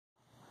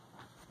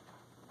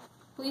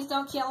Please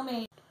don't kill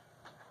me.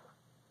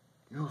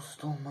 You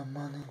stole my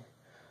money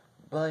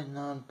by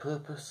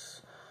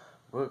non-purpose.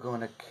 We're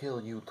gonna kill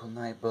you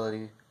tonight,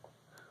 buddy.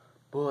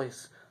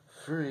 Boys,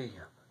 3,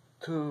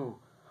 2,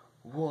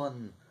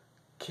 1,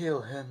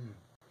 kill him.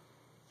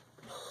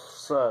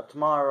 Sir,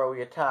 tomorrow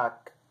we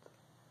attack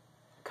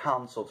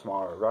council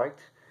tomorrow, right?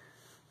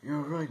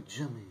 You're right,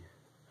 Jimmy.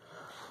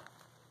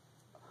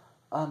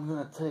 I'm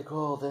gonna take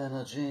all the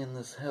energy in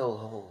this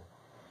hellhole.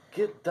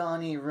 Get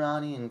Donnie,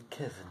 Ronnie, and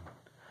Kevin.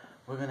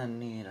 We're gonna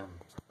need them.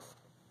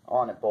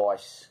 On it,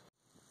 boys.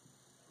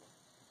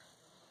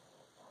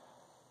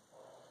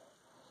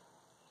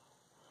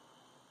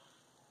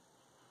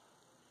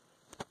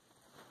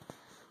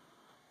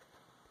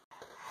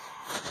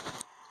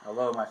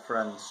 Hello, my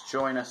friends.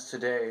 Join us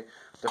today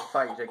to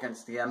fight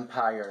against the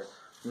empire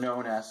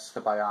known as the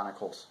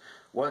Bionicles.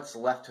 What's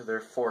left of their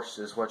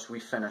forces, which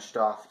we finished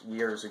off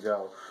years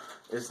ago,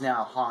 is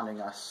now haunting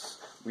us.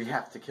 We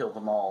have to kill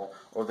them all,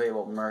 or they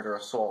will murder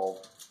us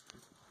all.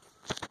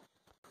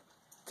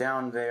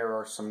 Down there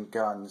are some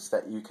guns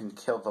that you can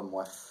kill them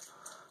with.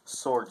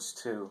 Swords,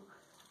 too.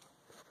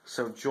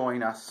 So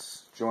join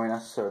us,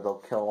 or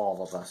they'll kill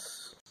all of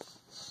us.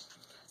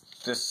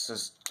 This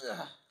is...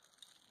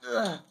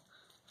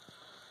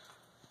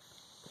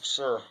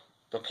 Sir,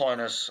 the plan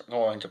is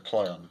going to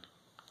plan.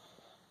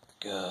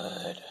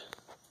 Good.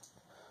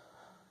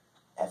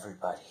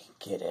 Everybody,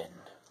 get in.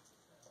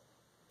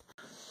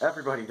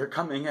 Everybody, they're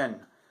coming in.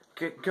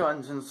 Get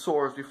guns and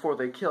swords before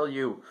they kill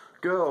you.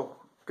 Go,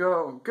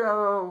 go,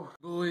 go!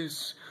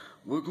 Boys,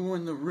 we're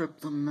going to rip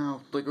them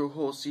out like a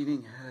horse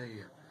eating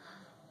hay.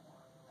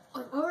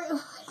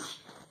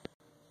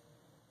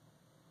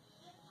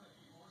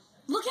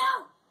 Look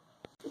out!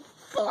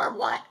 For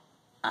what?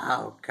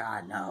 Oh,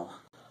 God, no.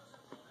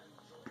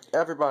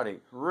 Everybody,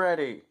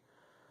 ready.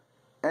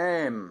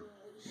 Aim.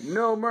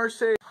 No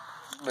mercy.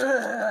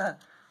 They're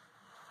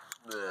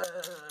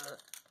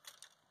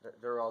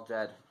all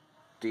dead.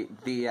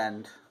 The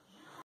end.